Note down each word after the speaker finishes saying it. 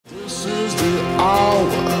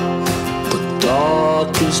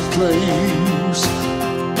this place.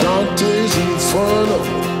 Dante's Inferno,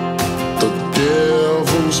 the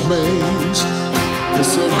devil's maze.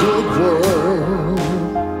 It's a good world,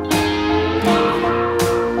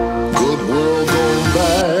 good world gone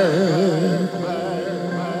bad.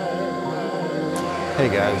 Hey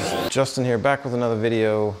guys, Justin here, back with another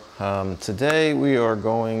video. Today we are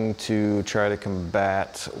going to try to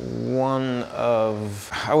combat one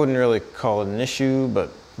of, I wouldn't really call it an issue,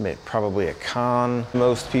 but probably a con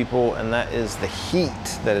most people, and that is the heat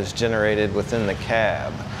that is generated within the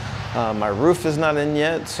cab. My roof is not in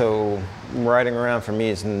yet, so riding around for me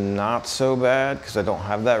is not so bad because I don't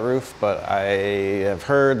have that roof, but I have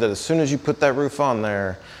heard that as soon as you put that roof on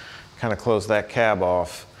there, kind of close that cab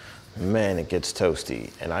off, man, it gets toasty.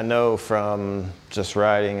 And I know from just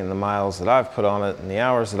riding and the miles that I've put on it and the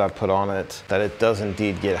hours that I've put on it, that it does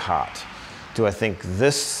indeed get hot. Do I think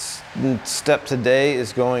this step today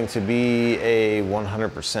is going to be a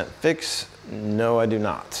 100% fix? No, I do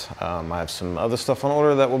not. I have some other stuff on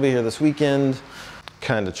order that will be here this weekend,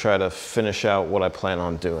 kind of try to finish out what I plan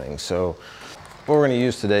on doing. So what we're going to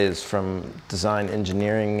use today is from Design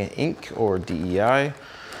Engineering Inc. or DEI,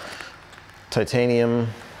 titanium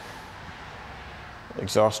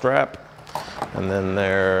exhaust wrap, and then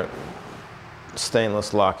their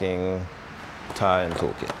stainless locking tie and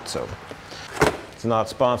toolkit. So it's not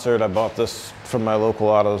sponsored. I bought this from my local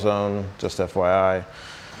AutoZone, just FYI.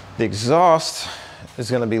 The exhaust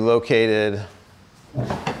is going to be located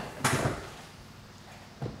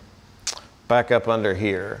back up under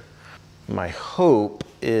here. My hope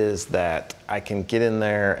is that I can get in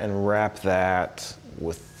there and wrap that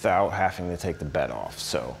without having to take the bed off.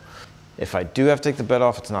 So if I do have to take the bed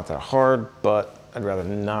off, it's not that hard, but I'd rather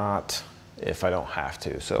not if I don't have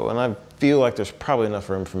to. So, and I feel like there's probably enough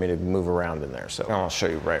room for me to move around in there. So I'll show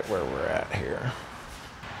you right where we're at here.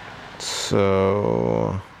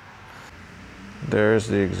 So there's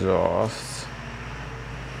the exhaust,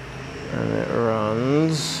 and it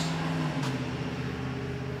runs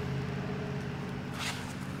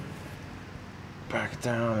back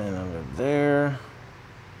down and under there.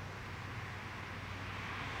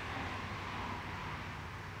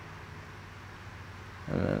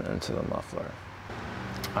 And then into the muffler.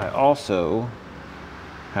 I also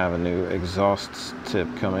have a new exhaust tip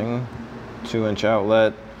coming, 2-inch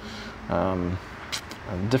outlet, a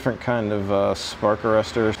different kind of spark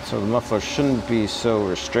arrestor. So the muffler shouldn't be so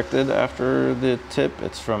restricted after the tip.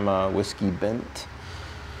 It's from Whiskey Bent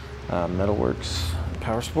Metalworks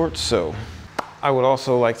Power Sports. So I would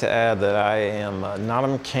also like to add that I am not a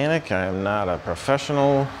mechanic. I am not a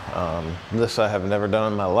professional. This I have never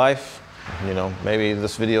done in my life. You know, maybe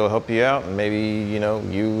this video will help you out, and maybe, you know,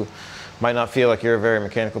 you might not feel like you're a very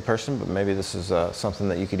mechanical person, but maybe this is something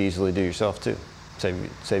that you could easily do yourself too. Save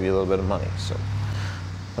you a little bit of money. So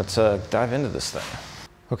let's dive into this thing.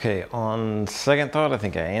 Okay, on second thought, I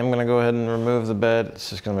think I am gonna go ahead and remove the bed.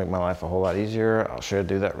 It's just gonna make my life a whole lot easier. I'll show you how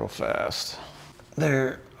to do that real fast.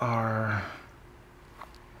 There are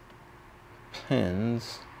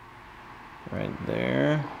pins right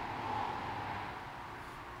there.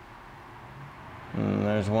 And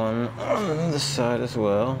there's one on this side as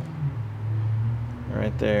well,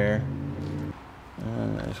 right there.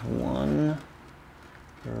 And there's one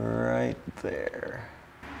right there.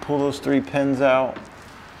 Pull those 3 pins out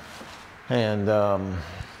and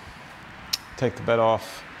take the bed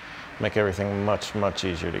off, make everything much, much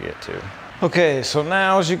easier to get to. Okay, so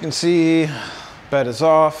now as you can see, bed is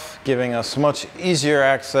off, giving us much easier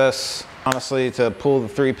access. Honestly, to pull the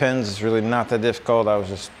 3 pins is really not that difficult. I was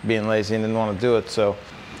just being lazy and didn't want to do it. So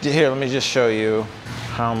here, let me just show you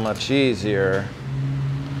how much easier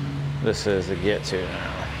this is to get to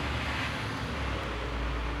now.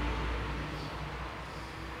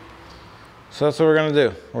 So that's what we're gonna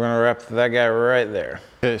do. We're gonna wrap that guy right there.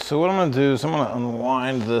 Okay, so what I'm gonna do is I'm gonna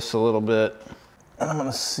unwind this a little bit, and I'm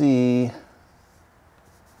gonna see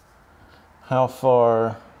how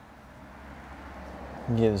far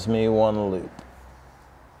gives me one loop.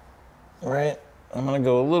 Right? I'm gonna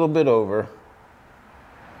go a little bit over.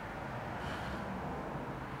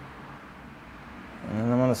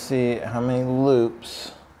 And I'm gonna see how many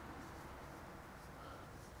loops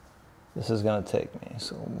this is gonna take me.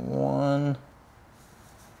 So 1,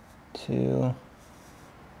 2,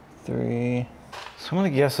 3. So I'm gonna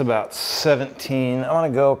guess about 17. I'm gonna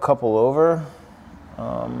go a couple over,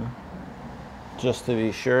 just to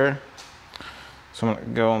be sure. So I'm gonna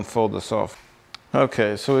go and fold this off.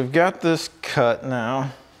 Okay, so we've got this cut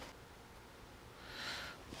now.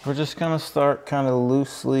 We're just gonna start kind of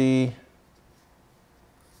loosely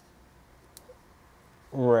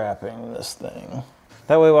wrapping this thing.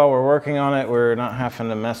 That way while we're working on it, we're not having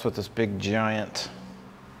to mess with this big giant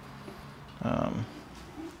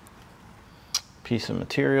piece of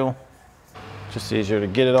material. Just easier to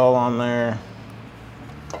get it all on there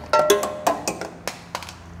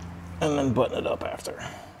and then button it up after.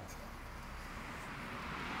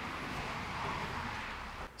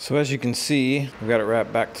 So as you can see, we've got it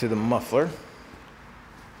wrapped back to the muffler.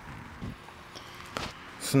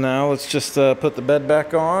 So now let's just put the bed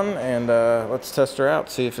back on and let's test her out,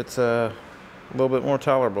 see if it's a little bit more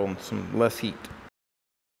tolerable and some less heat.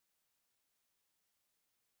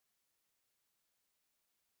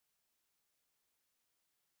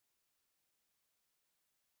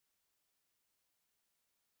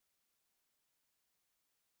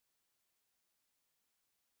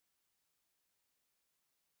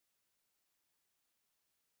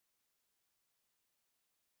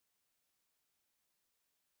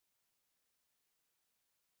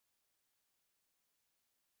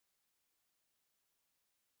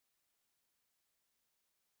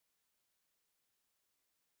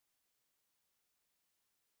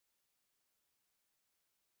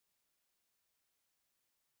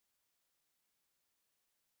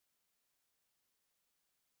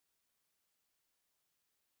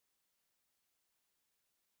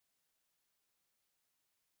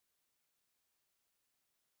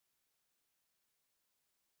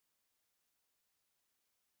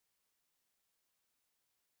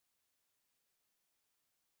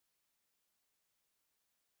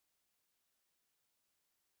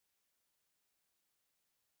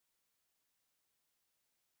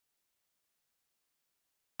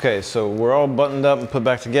 Okay, so we're all buttoned up and put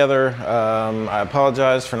back together. I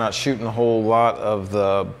apologize for not shooting a whole lot of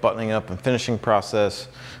the buttoning up and finishing process.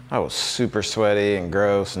 I was super sweaty and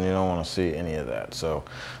gross and you don't want to see any of that. So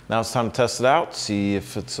now it's time to test it out, see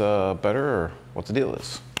if it's better or what the deal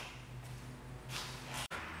is.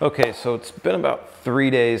 Okay, so it's been about 3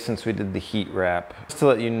 days since we did the heat wrap. Just to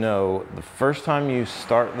let you know, the first time you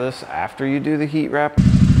start this after you do the heat wrap,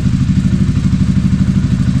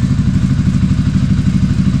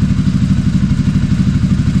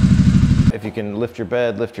 if you can lift your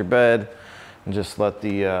bed and just let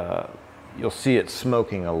the, you'll see it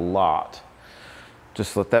smoking a lot.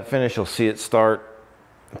 Just let that finish, you'll see it start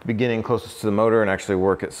at the beginning closest to the motor and actually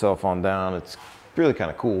work itself on down. It's really kind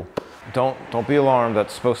of cool. Don't be alarmed,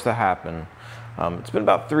 that's supposed to happen. It's been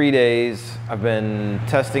about 3 days. I've been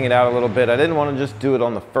testing it out a little bit. I didn't want to just do it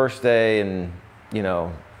on the first day and, you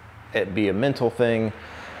know, it be a mental thing.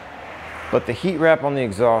 But the heat wrap on the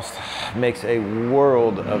exhaust makes a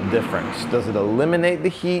world of difference. Does it eliminate the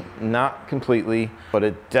heat? Not completely, but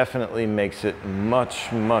it definitely makes it much,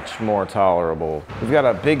 much more tolerable. We've got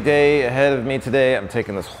a big day ahead of me today. I'm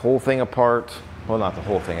taking this whole thing apart. Well, not the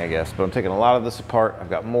whole thing, I guess, but I'm taking a lot of this apart. I've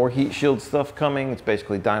got more heat shield stuff coming. It's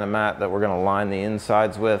basically Dynamat that we're gonna line the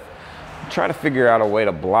insides with. Try to figure out a way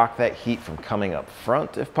to block that heat from coming up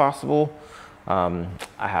front if possible. I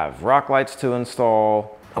have rock lights to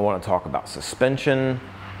install. I want to talk about suspension,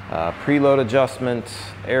 preload adjustment,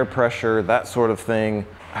 air pressure, that sort of thing.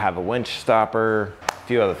 I have a winch stopper, a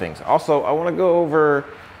few other things. Also, I want to go over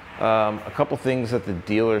a couple things that the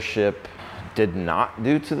dealership did not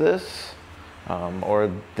do to this, or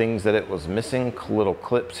things that it was missing, little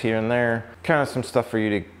clips here and there. Kind of some stuff for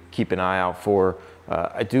you to keep an eye out for. The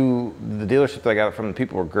dealership that I got it from, the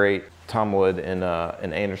people were great. Tom Wood in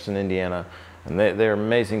Anderson, Indiana. And they're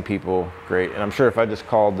amazing people, great. And I'm sure if I just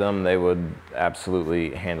called them, they would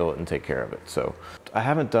absolutely handle it and take care of it. So I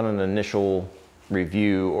haven't done an initial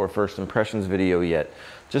review or first impressions video yet,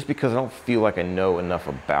 just because I don't feel like I know enough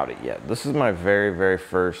about it yet. This is my very, very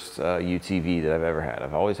first UTV that I've ever had.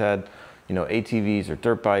 I've always had, you know, ATVs or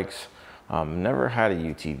dirt bikes, never had a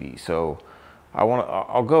UTV. So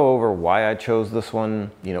I'll go over why I chose this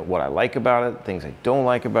one, you know, what I like about it, things I don't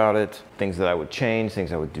like about it, things that I would change,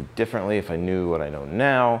 things I would do differently if I knew what I know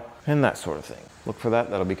now, and that sort of thing. Look for that,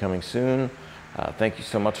 that'll be coming soon. Thank you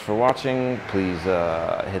so much for watching. Please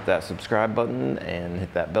hit that subscribe button and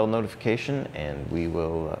hit that bell notification, and we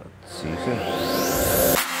will see you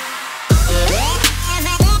soon.